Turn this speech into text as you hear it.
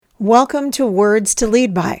Welcome to Words to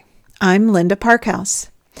Lead By. I'm Linda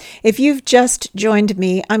Parkhouse. If you've just joined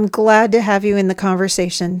me, I'm glad to have you in the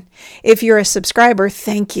conversation. If you're a subscriber,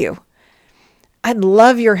 thank you. I'd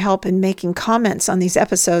love your help in making comments on these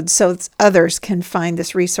episodes so others can find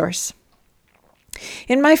this resource.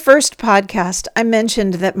 In my first podcast, I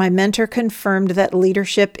mentioned that my mentor confirmed that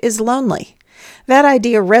leadership is lonely. That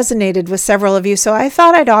idea resonated with several of you, so I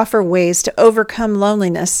thought I'd offer ways to overcome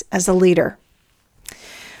loneliness as a leader.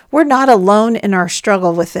 We're not alone in our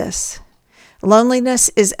struggle with this.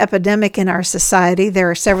 Loneliness is epidemic in our society.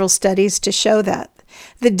 There are several studies to show that.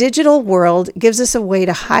 The digital world gives us a way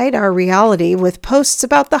to hide our reality with posts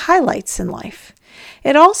about the highlights in life.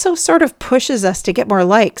 It also sort of pushes us to get more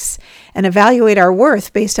likes and evaluate our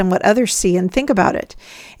worth based on what others see and think about it.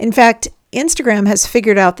 In fact, Instagram has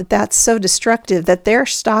figured out that that's so destructive that they're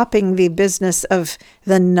stopping the business of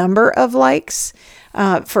the number of likes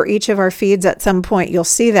for each of our feeds. At some point, you'll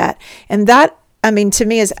see that. And that, to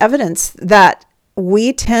me, is evidence that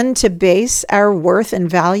we tend to base our worth and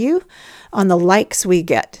value on the likes we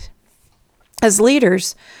get. As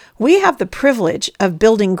leaders, we have the privilege of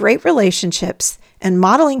building great relationships and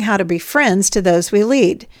modeling how to be friends to those we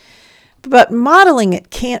lead. But modeling it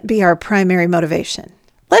can't be our primary motivation.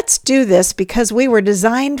 Let's do this because we were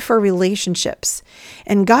designed for relationships,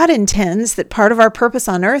 and God intends that part of our purpose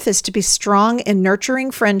on earth is to be strong in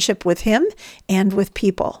nurturing friendship with Him and with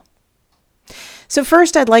people. So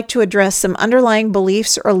first, I'd like to address some underlying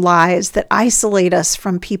beliefs or lies that isolate us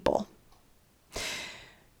from people.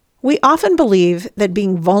 We often believe that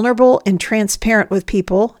being vulnerable and transparent with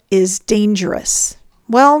people is dangerous.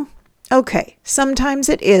 Well, okay, sometimes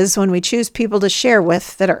it is when we choose people to share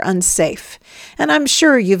with that are unsafe. And I'm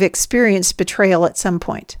sure you've experienced betrayal at some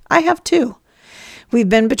point. I have too. We've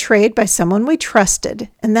been betrayed by someone we trusted,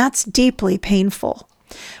 and that's deeply painful.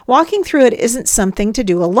 Walking through it isn't something to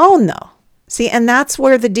do alone, though. See, and that's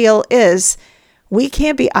where the deal is. We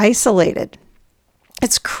can't be isolated.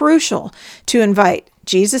 It's crucial to invite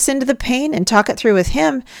Jesus into the pain and talk it through with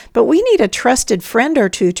Him, but we need a trusted friend or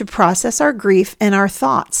two to process our grief and our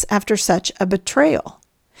thoughts after such a betrayal.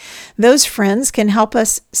 Those friends can help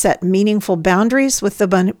us set meaningful boundaries with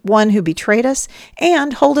the one who betrayed us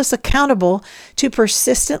and hold us accountable to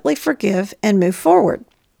persistently forgive and move forward.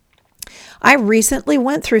 I recently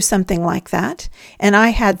went through something like that, and I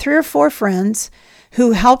had 3 or 4 friends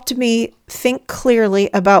who helped me think clearly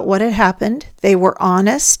about what had happened. They were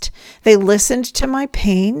honest. They listened to my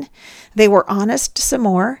pain. They were honest some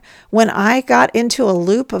more. When I got into a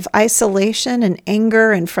loop of isolation and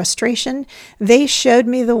anger and frustration, they showed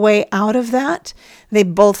me the way out of that. They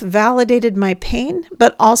both validated my pain,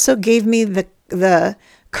 but also gave me the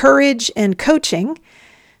courage and coaching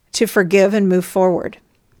to forgive and move forward.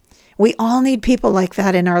 We all need people like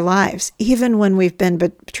that in our lives, even when we've been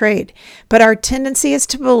betrayed. But our tendency is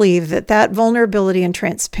to believe that vulnerability and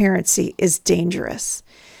transparency is dangerous.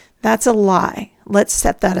 That's a lie. Let's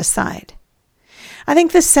set that aside. I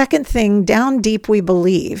think the second thing down deep we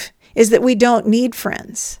believe is that we don't need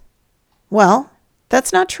friends. Well,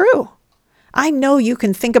 that's not true. I know you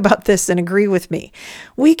can think about this and agree with me.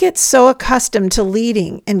 We get so accustomed to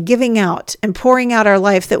leading and giving out and pouring out our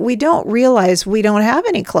life that we don't realize we don't have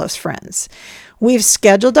any close friends. We've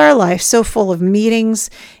scheduled our life so full of meetings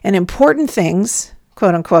and important things,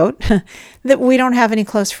 quote unquote, that we don't have any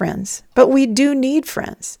close friends. But we do need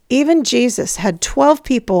friends. Even Jesus had 12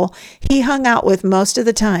 people He hung out with most of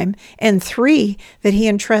the time and 3 that He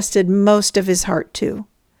entrusted most of His heart to.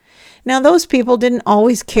 Now, those people didn't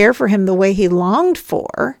always care for Him the way He longed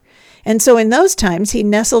for. And so in those times, He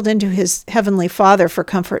nestled into His Heavenly Father for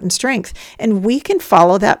comfort and strength. And we can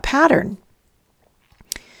follow that pattern.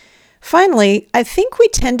 Finally, I think we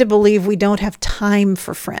tend to believe we don't have time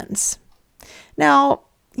for friends. Now,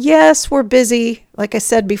 yes, we're busy, like I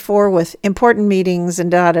said before, with important meetings and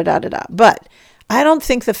da-da-da-da-da. But I don't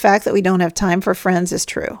think the fact that we don't have time for friends is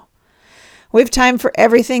true. We have time for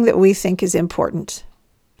everything that we think is important.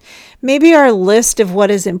 Maybe our list of what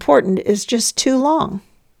is important is just too long.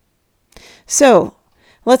 So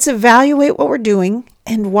let's evaluate what we're doing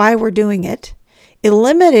and why we're doing it,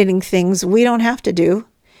 eliminating things we don't have to do,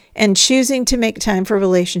 and choosing to make time for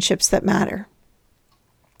relationships that matter.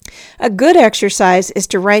 A good exercise is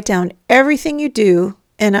to write down everything you do,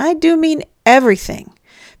 and I do mean everything,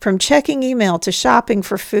 from checking email to shopping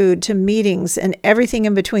for food to meetings and everything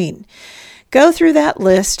in between. Go through that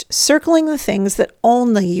list, circling the things that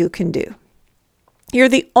only you can do. You're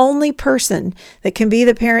the only person that can be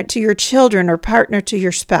the parent to your children or partner to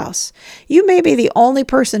your spouse. You may be the only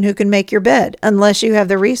person who can make your bed, unless you have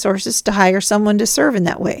the resources to hire someone to serve in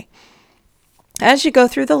that way. As you go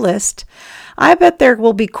through the list, I bet there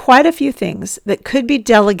will be quite a few things that could be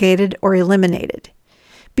delegated or eliminated.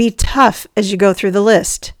 Be tough as you go through the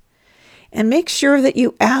list. And make sure that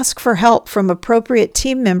you ask for help from appropriate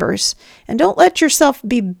team members and don't let yourself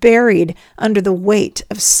be buried under the weight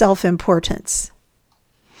of self-importance.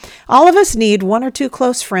 All of us need one or two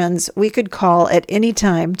close friends we could call at any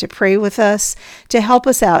time to pray with us, to help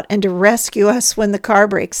us out, and to rescue us when the car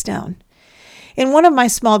breaks down. In one of my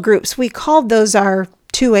small groups, we called those our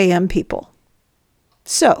 2 a.m. people.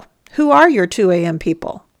 So, who are your 2 a.m.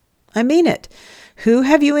 people? I mean it. Who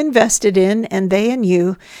have you invested in, and they in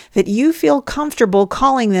you, that you feel comfortable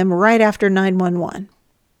calling them right after 911?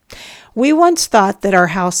 We once thought that our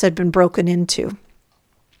house had been broken into,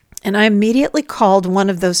 and I immediately called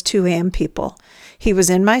one of those 2 a.m. people. He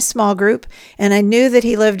was in my small group, and I knew that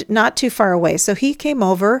he lived not too far away, so he came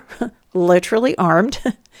over, literally armed.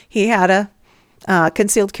 He had a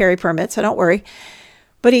concealed carry permit, so don't worry.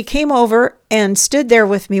 But he came over and stood there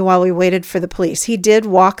with me while we waited for the police. He did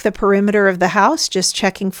walk the perimeter of the house, just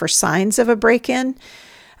checking for signs of a break-in.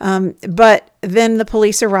 But then the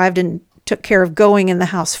police arrived and took care of going in the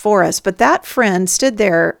house for us. But that friend stood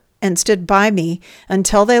there and stood by me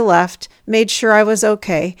until they left, made sure I was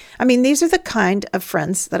okay. I mean, these are the kind of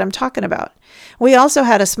friends that I'm talking about. We also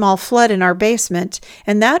had a small flood in our basement,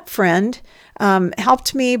 and that friend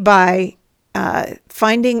helped me by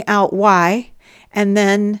finding out why, and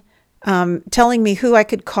then telling me who I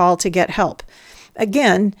could call to get help.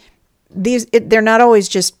 Again, they're not always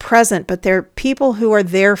just present, but they're people who are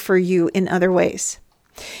there for you in other ways.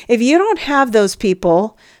 If you don't have those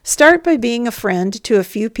people, start by being a friend to a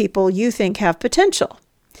few people you think have potential.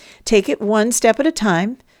 Take it one step at a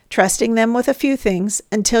time, trusting them with a few things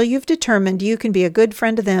until you've determined you can be a good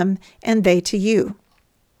friend to them and they to you.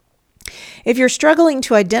 If you're struggling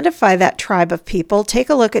to identify that tribe of people, take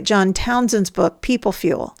a look at John Townsend's book, People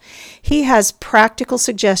Fuel. He has practical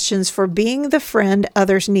suggestions for being the friend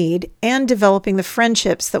others need and developing the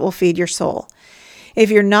friendships that will feed your soul. If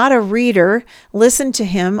you're not a reader, listen to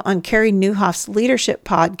him on Carey Nieuwhof's Leadership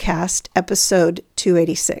Podcast, episode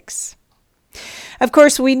 286. Of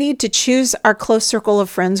course, we need to choose our close circle of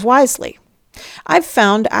friends wisely. I've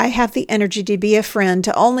found I have the energy to be a friend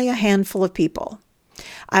to only a handful of people.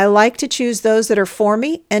 I like to choose those that are for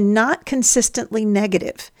me and not consistently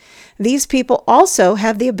negative. These people also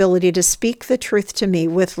have the ability to speak the truth to me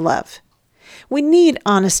with love. We need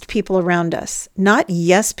honest people around us, not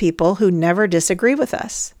yes people who never disagree with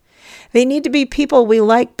us. They need to be people we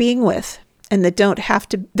like being with and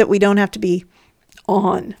that we don't have to be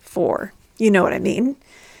on for. You know what I mean?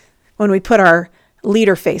 When we put our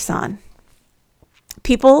leader face on.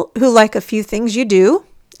 People who like a few things you do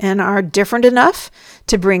and are different enough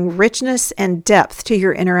to bring richness and depth to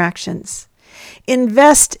your interactions.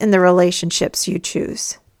 Invest in the relationships you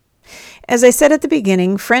choose. As I said at the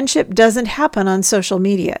beginning, friendship doesn't happen on social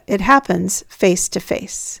media. It happens face to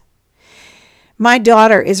face. My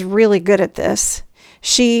daughter is really good at this.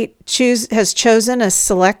 She has chosen a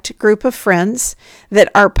select group of friends that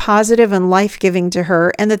are positive and life-giving to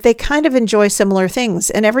her and that they kind of enjoy similar things.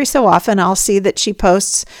 And every so often I'll see that she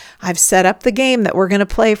posts, I've set up the game that we're going to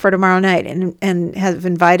play for tomorrow night and have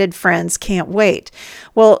invited friends, can't wait.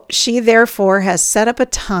 Well, she therefore has set up a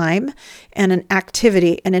time and an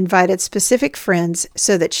activity and invited specific friends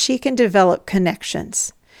so that she can develop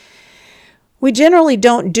connections. We generally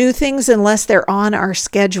don't do things unless they're on our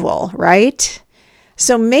schedule, right?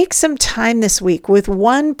 So make some time this week with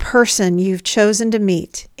one person you've chosen to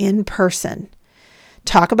meet in person.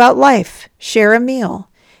 Talk about life, share a meal,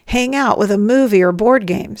 hang out with a movie or board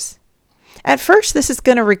games. At first, this is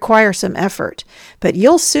going to require some effort, but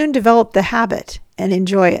you'll soon develop the habit and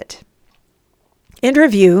enjoy it. In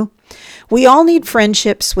review, we all need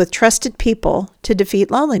friendships with trusted people to defeat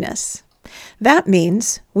loneliness. That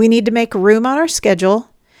means we need to make room on our schedule.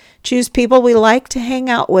 Choose people we like to hang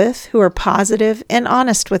out with who are positive and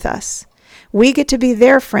honest with us. We get to be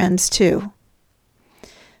their friends too.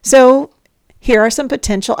 So here are some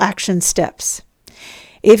potential action steps.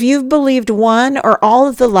 If you've believed one or all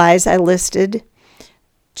of the lies I listed,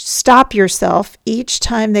 stop yourself each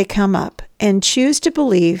time they come up and choose to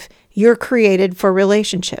believe you're created for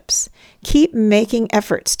relationships. Keep making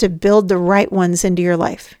efforts to build the right ones into your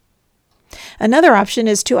life. Another option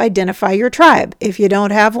is to identify your tribe. If you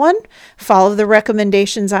don't have one, follow the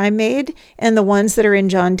recommendations I made and the ones that are in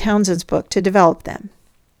John Townsend's book to develop them.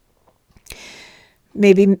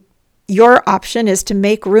 Maybe your option is to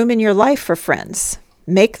make room in your life for friends.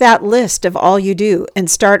 Make that list of all you do and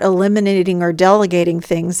start eliminating or delegating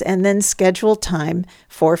things and then schedule time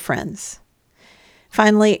for friends.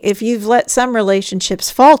 Finally, if you've let some relationships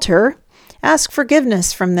falter, ask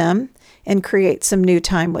forgiveness from them and create some new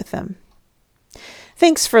time with them.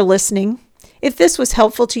 Thanks for listening. If this was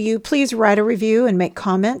helpful to you, please write a review and make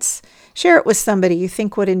comments. Share it with somebody you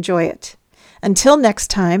think would enjoy it. Until next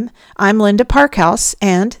time, I'm Linda Parkhouse,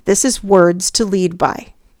 and this is Words to Lead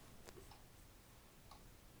By.